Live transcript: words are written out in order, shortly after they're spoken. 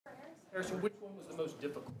Harrison, which one was the most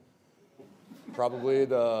difficult? Probably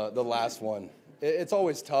the last one. It's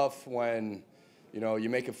always tough when, you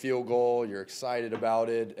make a field goal, you're excited about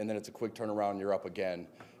it, and then it's a quick turnaround and you're up again.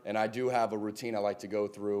 And I do have a routine I like to go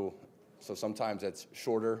through, so sometimes it's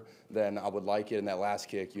shorter than I would like it. In that last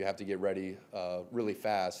kick, you have to get ready really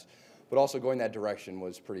fast. But also going that direction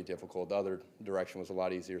was pretty difficult. The other direction was a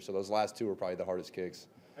lot easier. So those last two were probably the hardest kicks.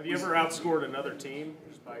 Have you ever outscored another team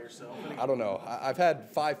just by yourself? I don't know. I've had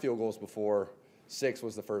 5 field goals before. 6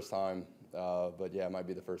 was the first time. But, yeah, it might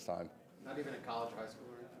be the first time. Not even in college or high school?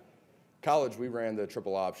 College, we ran the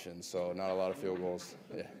triple option, so not a lot of field goals.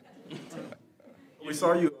 Yeah. We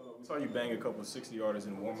saw you bang a couple of 60-yarders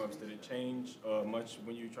in warm-ups. Did it change much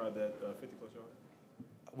when you tried that 50-plus yard?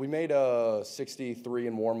 We made a 63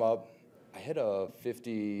 in warm-up. I hit a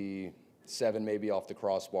 57 maybe off the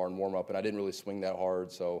crossbar in warm-up, and I didn't really swing that hard.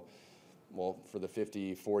 So, for the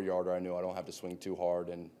 54-yarder, I knew I don't have to swing too hard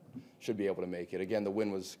and should be able to make it. Again, the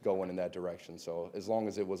wind was going in that direction, so as long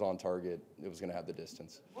as it was on target, it was going to have the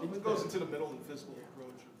distance. What goes into the middle and physical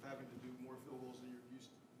approach of having to do more field goals than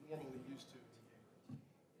you're normally used to?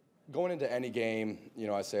 Going into any game,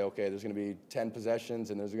 I say, okay, there's going to be 10 possessions,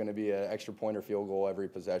 and there's going to be an extra point or field goal every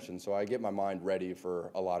possession. So I get my mind ready for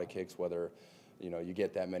a lot of kicks, whether, you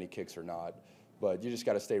get that many kicks or not. But you just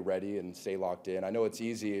got to stay ready and stay locked in. I know it's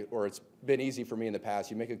easy, or it's been easy for me in the past.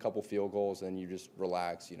 You make a couple field goals, and you just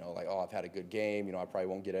relax, like, oh, I've had a good game. I probably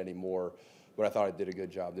won't get any more. But I thought I did a good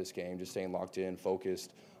job this game, just staying locked in,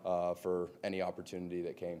 focused for any opportunity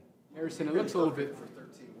that came. Harrison, it looks a little bit for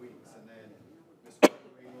 13 weeks, and then this one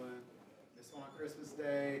in New England, this one on Christmas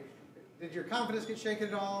Day. Did your confidence get shaken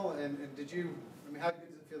at all? And did you, how good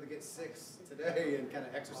does it feel to get 6 today and kind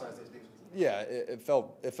of exercise those defenses? Yeah, it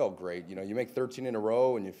felt great. You make 13 in a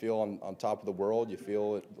row and you feel on top of the world. You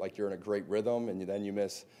feel like you're in a great rhythm, and then you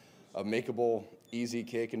miss a makeable, easy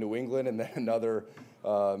kick in New England, and then another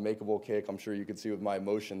makeable kick. I'm sure you could see with my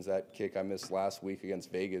emotions that kick I missed last week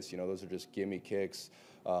against Vegas. Those are just gimme kicks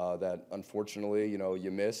that unfortunately,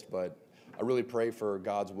 you missed. But I really pray for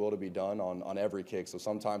God's will to be done on every kick. So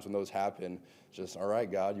sometimes when those happen, just, all right,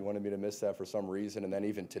 God, you wanted me to miss that for some reason. And then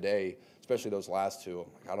even today, especially those last two,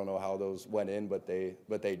 I don't know how those went in, but they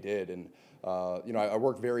did. And, I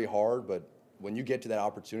worked very hard, but when you get to that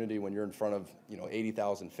opportunity, when you're in front of,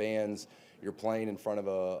 80,000 fans, you're playing in front of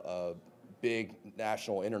a big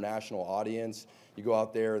national, international audience, you go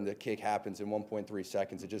out there and the kick happens in 1.3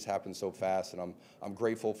 seconds. It just happens so fast, and I'm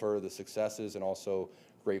grateful for the successes and also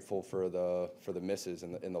grateful for the misses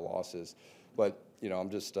and the losses. But, I'm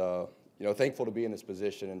just, thankful to be in this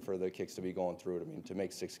position and for the kicks to be going through it. To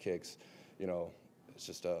make 6 kicks, it's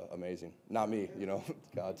just amazing. Not me,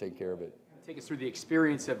 God taking care of it. Take us through the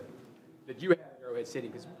experience that you had at Arrowhead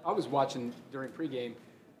Stadium, because I was watching during pregame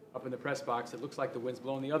up in the press box. It looks like the wind's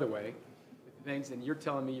blowing the other way, and you're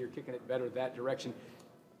telling me you're kicking it better that direction.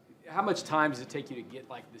 How much time does it take you to get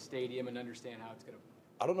the stadium and understand how it's going to?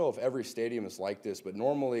 I don't know if every stadium is like this, but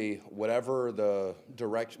normally whatever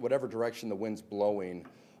direction the wind's blowing,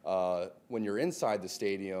 when you're inside the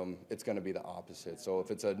stadium, it's going to be the opposite. So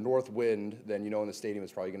if it's a north wind, then in the stadium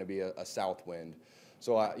it's probably going to be a south wind.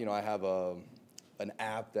 So I have an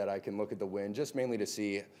app that I can look at the wind just mainly to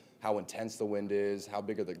see how intense the wind is, how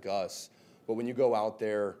big are the gusts. But when you go out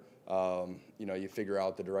there, you figure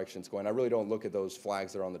out the direction it's going. I really don't look at those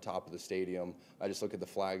flags that are on the top of the stadium. I just look at the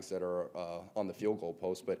flags that are on the field goal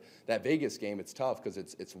post. But that Vegas game, it's tough because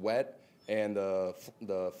it's wet, and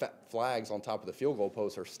the flags on top of the field goal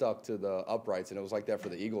posts are stuck to the uprights, and it was like that for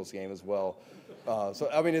the Eagles game as well. So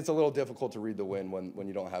it's a little difficult to read the wind when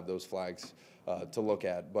you don't have those flags to look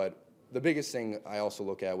at. But the biggest thing I also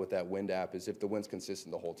look at with that wind app is if the wind's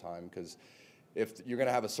consistent the whole time, because if you're going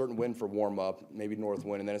to have a certain wind for warm-up, maybe north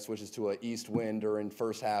wind, and then it switches to an east wind during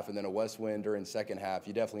first half and then a west wind during second half,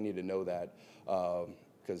 you definitely need to know that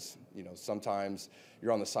because, sometimes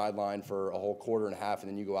you're on the sideline for a whole quarter and a half, and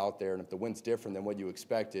then you go out there, and if the wind's different than what you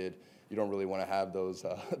expected, you don't really want to have those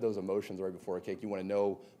emotions right before a kick. You want to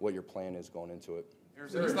know what your plan is going into it.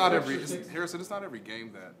 Harrison, it's not every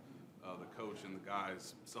game that the coach and the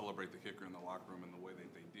guys celebrate the kicker in the locker room in the way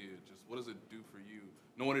that they did. Just what does it do for you,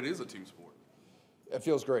 knowing it is a team sport? It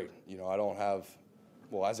feels great. I don't have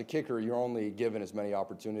 – as a kicker, you're only given as many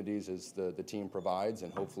opportunities as the team provides,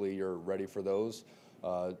 and hopefully you're ready for those.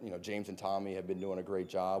 James and Tommy have been doing a great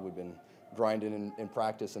job. We've been grinding in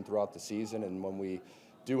practice and throughout the season, and when we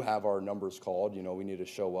do have our numbers called, we need to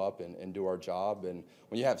show up and do our job. And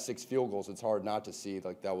when you have 6 field goals, it's hard not to see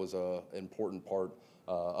that was an important part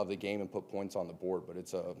of the game and put points on the board. But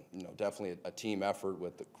it's definitely a team effort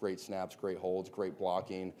with great snaps, great holds, great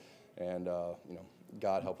blocking, and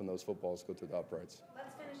God helping those footballs go through the uprights.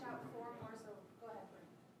 Let's finish out for more, so go ahead.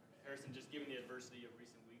 Harrison, just given the adversity of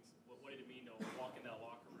recent weeks, what did it mean to walk in that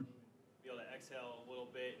locker room and be able to exhale a little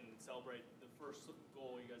bit and celebrate the first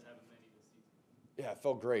goal you guys haven't made this season? Yeah, it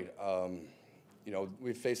felt great.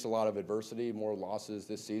 We've faced a lot of adversity, more losses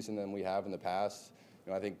this season than we have in the past.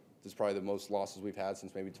 I think this is probably the most losses we've had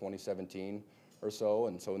since maybe 2017 or so.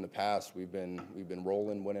 And so in the past, we've been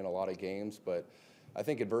rolling, winning a lot of games. But I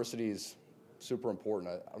think adversity is super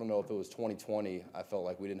important. I don't know if it was 2020, I felt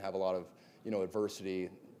like we didn't have a lot of, adversity,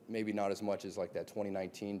 maybe not as much as like that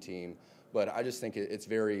 2019 team. But I just think it's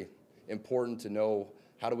very important to know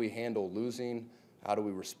how do we handle losing, how do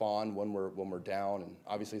we respond when we're down. And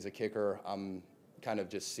obviously as a kicker, I'm kind of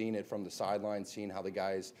just seeing it from the sidelines, seeing how the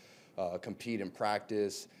guys compete in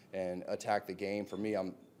practice and attack the game. For me,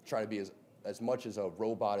 I'm trying to be as much as a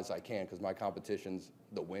robot as I can because my competition's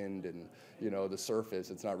the wind and, the surface.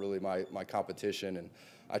 It's not really my competition. And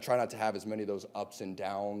I try not to have as many of those ups and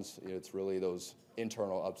downs. It's really those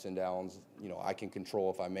internal ups and downs. I can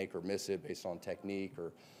control if I make or miss it based on technique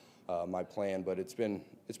or my plan. But it's been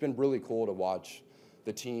really cool to watch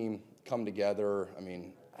the team come together. I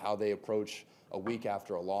mean, how they approach a week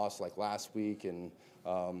after a loss like last week, and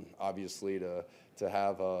obviously to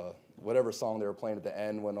have whatever song they were playing at the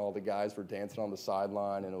end when all the guys were dancing on the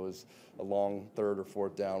sideline and it was a long third or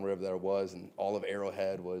fourth down, wherever that was, and all of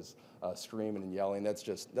Arrowhead was screaming and yelling.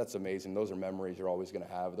 That's amazing. Those are memories you're always going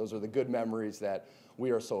to have. Those are the good memories that we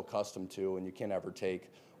are so accustomed to, and you can't ever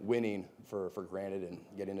take winning for granted. And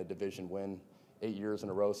getting a division win 8 years in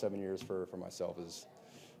a row, 7 years for myself is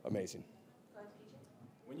amazing.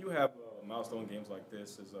 When you have milestone games like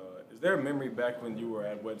this, is there a memory back when you were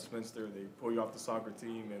at Westminster, they pull you off the soccer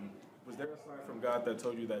team, and was there a sign from God that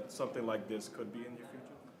told you that something like this could be in your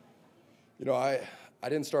future? I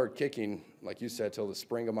didn't start kicking, like you said, till the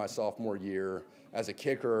spring of my sophomore year. As a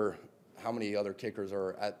kicker, how many other kickers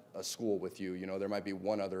are at a school with you? There might be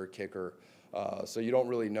one other kicker. So you don't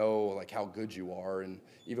really know like how good you are, and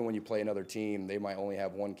even when you play another team, they might only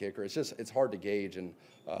have one kicker. It's hard to gauge. And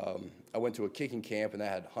I went to a kicking camp and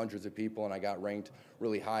that had hundreds of people, and I got ranked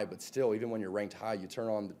really high. But still, even when you're ranked high, you turn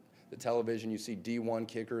on the television, you see D1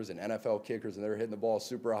 kickers and NFL kickers, and they're hitting the ball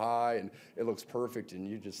super high, and it looks perfect, and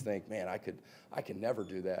you just think, man, I could never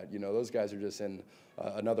do that. Those guys are just in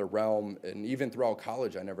another realm. And even throughout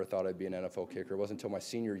college, I never thought I'd be an NFL kicker. It wasn't until my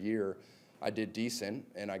senior year I did decent,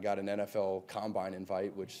 and I got an NFL Combine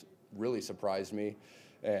invite, which really surprised me.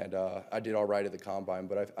 And I did all right at the Combine.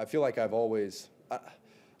 But I feel like I've always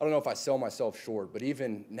I don't know if I sell myself short, but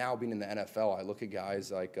even now being in the NFL, I look at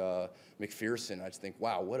guys like McPherson. I just think,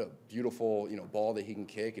 wow, what a beautiful ball that he can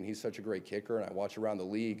kick, and he's such a great kicker. And I watch around the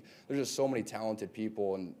league. There's just so many talented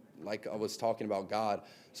people, and like I was talking about God,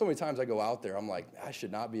 so many times I go out there, I'm like, I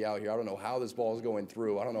should not be out here. I don't know how this ball is going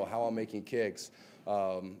through. I don't know how I'm making kicks,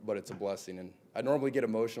 but it's a blessing. And I normally get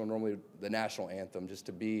emotional, normally the national anthem, just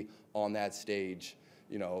to be on that stage.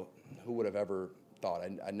 Who would have ever thought?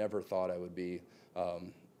 I never thought I would be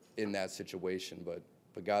in that situation, but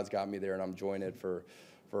God's got me there, and I'm enjoying it for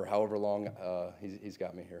however long he's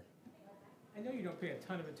got me here. I know you don't pay a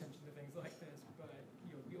ton of attention to things like this, but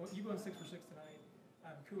you won 6 for 6 tonight.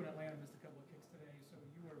 Koo in Atlanta missed a couple of kicks today, so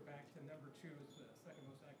you are back to number 2 as the second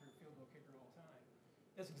most accurate field goal kicker all time.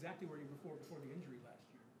 That's exactly where you were before the injury last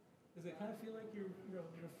year. Does it kind of feel like you're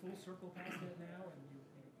full circle past it now, and you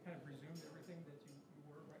kind of resumed everything that you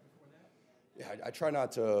were right before that? Yeah, I try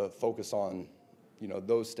not to focus on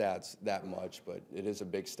those stats that much, but it is a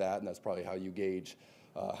big stat, and that's probably how you gauge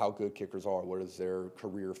how good kickers are. What is their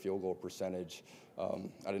career field goal percentage? I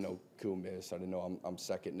didn't know Koo missed. I didn't know I'm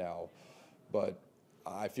second now, but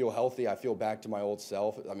I feel healthy. I feel back to my old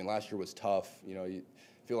self. I mean, last year was tough. You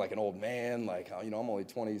feel like an old man. Like I'm only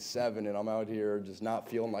 27, and I'm out here just not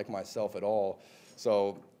feeling like myself at all.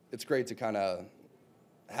 So it's great to kind of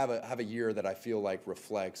have a year that I feel like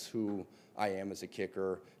reflects who I am as a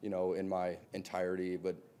kicker, in my entirety.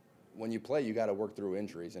 But when you play, you got to work through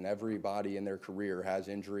injuries, and everybody in their career has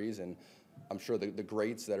injuries. And I'm sure the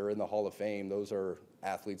greats that are in the Hall of Fame, those are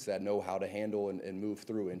athletes that know how to handle and move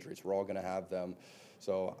through injuries. We're all going to have them.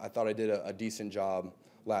 So I thought I did a decent job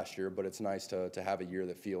last year, but it's nice to have a year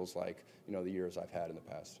that feels like, the years I've had in the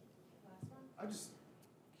past. I'm just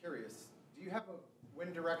curious, do you have a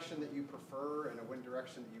wind direction that you prefer and a wind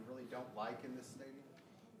direction that you really don't like in this stadium?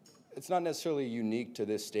 It's not necessarily unique to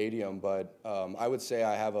this stadium, but I would say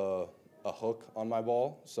I have a hook on my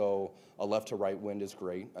ball. So a left to right wind is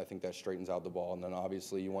great. I think that straightens out the ball. And then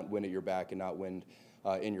obviously you want wind at your back and not wind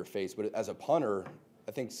in your face. But as a punter,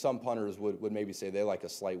 I think some punters would maybe say they like a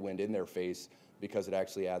slight wind in their face because it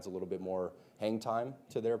actually adds a little bit more hang time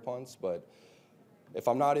to their punts. But if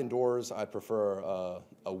I'm not indoors, I prefer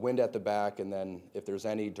a wind at the back, and then if there's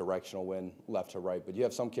any directional wind, left to right. But you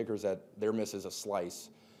have some kickers that their miss is a slice,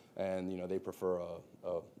 and they prefer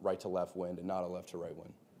a right to left wind and not a left to right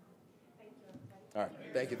wind. Thank you. All right,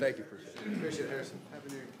 thank you. Appreciate it, Harrison. Happy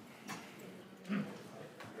New Year.